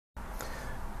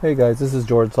Hey guys, this is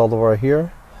George Saldivar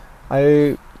here.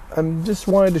 I'm just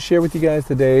wanted to share with you guys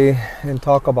today and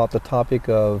talk about the topic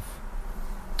of,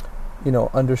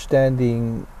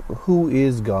 understanding who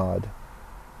is God.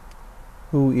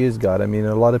 Who is God? I mean,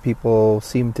 a lot of people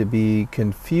seem to be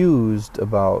confused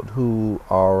about who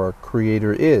our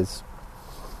Creator is.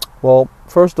 Well,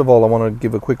 first of all, I want to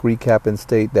give a quick recap and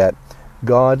state that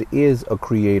God is a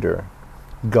creator.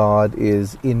 God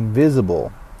is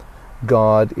invisible.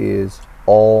 God is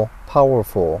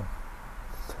all-powerful.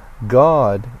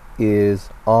 God is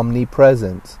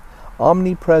omnipresent.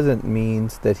 Omnipresent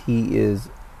means that He is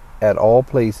at all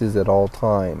places at all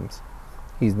times.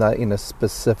 He's not in a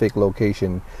specific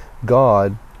location.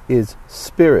 God is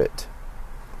spirit.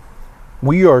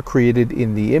 We are created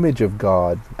in the image of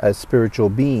God as spiritual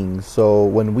beings. So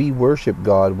when we worship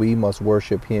God, we must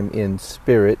worship Him in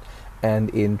spirit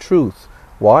and in truth.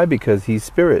 Why? Because He's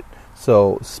spirit.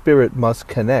 So spirit must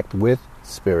connect with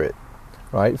spirit,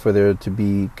 right? For there to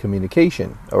be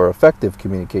communication or effective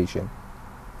communication.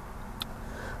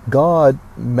 God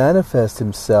manifests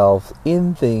Himself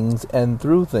in things and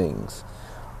through things.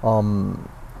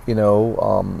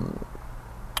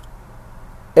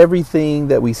 Everything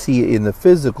that we see in the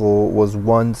physical was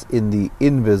once in the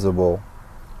invisible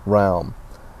realm.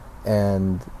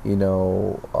 And,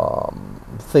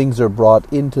 things are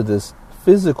brought into this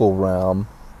physical realm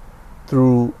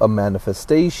through a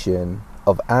manifestation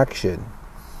of action.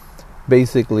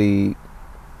 Basically,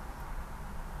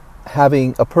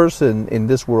 having a person in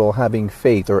this world having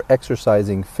faith or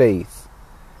exercising faith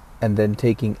and then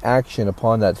taking action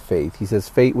upon that faith. He says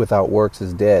faith without works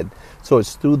is dead. So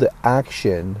it's through the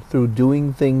action, through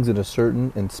doing things in a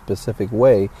certain and specific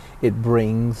way, it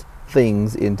brings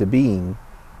things into being.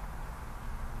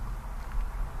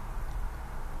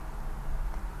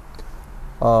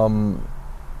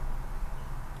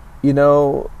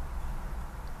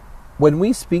 When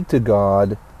we speak to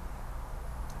God,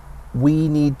 we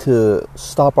need to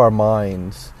stop our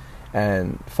minds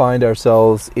and find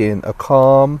ourselves in a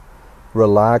calm,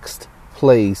 relaxed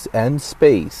place and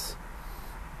space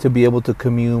to be able to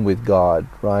commune with God,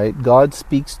 right? God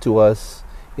speaks to us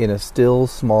in a still,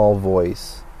 small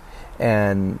voice.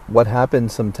 And what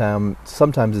happens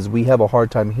sometimes is we have a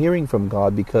hard time hearing from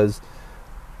God because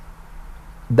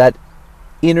that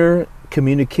inner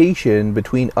communication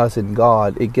between us and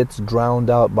God, it gets drowned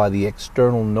out by the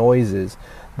external noises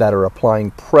that are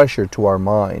applying pressure to our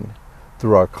mind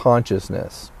through our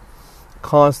consciousness.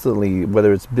 Constantly,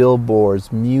 whether it's billboards,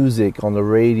 music on the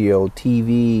radio,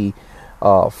 TV,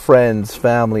 friends,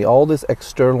 family, all this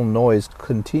external noise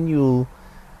continue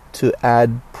to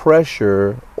add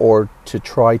pressure or to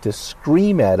try to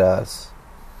scream at us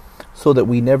so that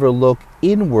we never look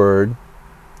inward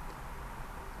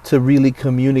to really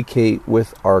communicate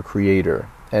with our Creator.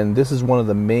 And this is one of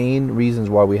the main reasons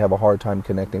why we have a hard time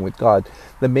connecting with God.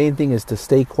 The main thing is to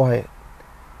stay quiet.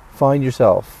 Find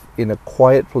yourself in a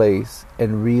quiet place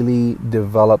and really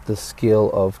develop the skill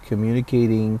of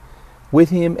communicating with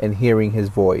Him and hearing His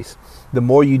voice. The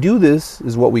more you do this,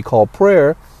 is what we call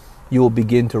prayer, you will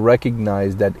begin to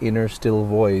recognize that inner still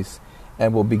voice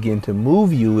and will begin to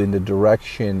move you in the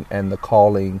direction and the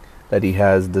calling that He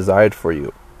has desired for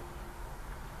you.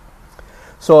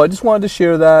 So I just wanted to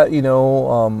share that,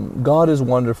 God is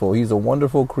wonderful. He's a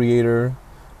wonderful creator.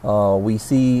 We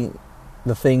see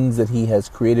the things that He has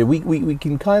created. We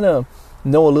can kind of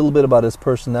know a little bit about His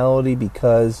personality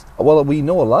because, we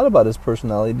know a lot about His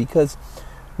personality because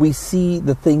we see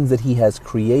the things that He has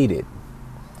created,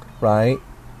 right?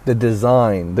 The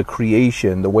design, the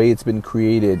creation, the way it's been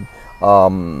created.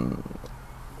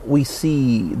 We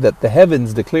see that the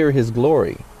heavens declare His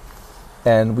glory.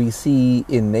 And we see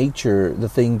in nature the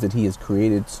things that He has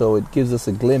created. So it gives us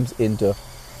a glimpse into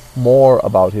more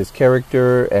about His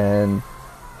character and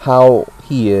how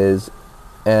He is.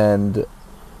 And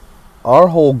our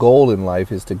whole goal in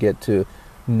life is to get to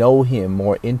know Him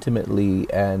more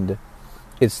intimately. And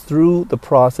it's through the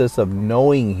process of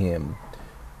knowing Him.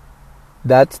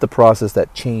 That's the process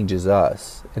that changes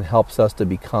us and helps us to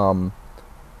become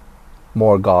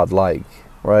more God-like,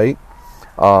 right?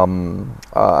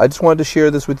 I just wanted to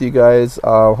share this with you guys.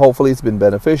 Hopefully it's been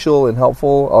beneficial and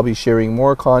helpful. I'll be sharing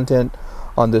more content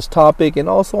on this topic and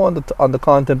also on the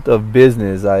content of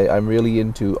business. I'm really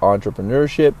into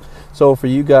entrepreneurship. So for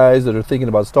you guys that are thinking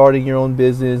about starting your own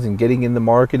business and getting into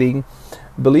marketing,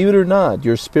 believe it or not,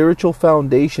 your spiritual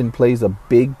foundation plays a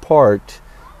big part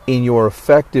in your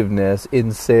effectiveness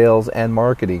in sales and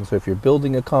marketing. So if you're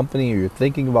building a company or you're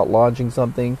thinking about launching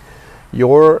something,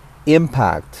 your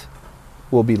impact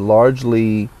will be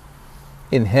largely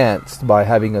enhanced by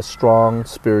having a strong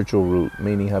spiritual root,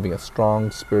 meaning having a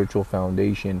strong spiritual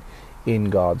foundation in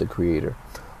God the Creator.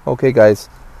 Okay, guys,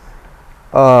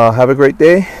 have a great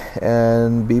day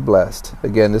and be blessed.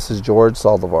 Again, this is George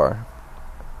Saldivar.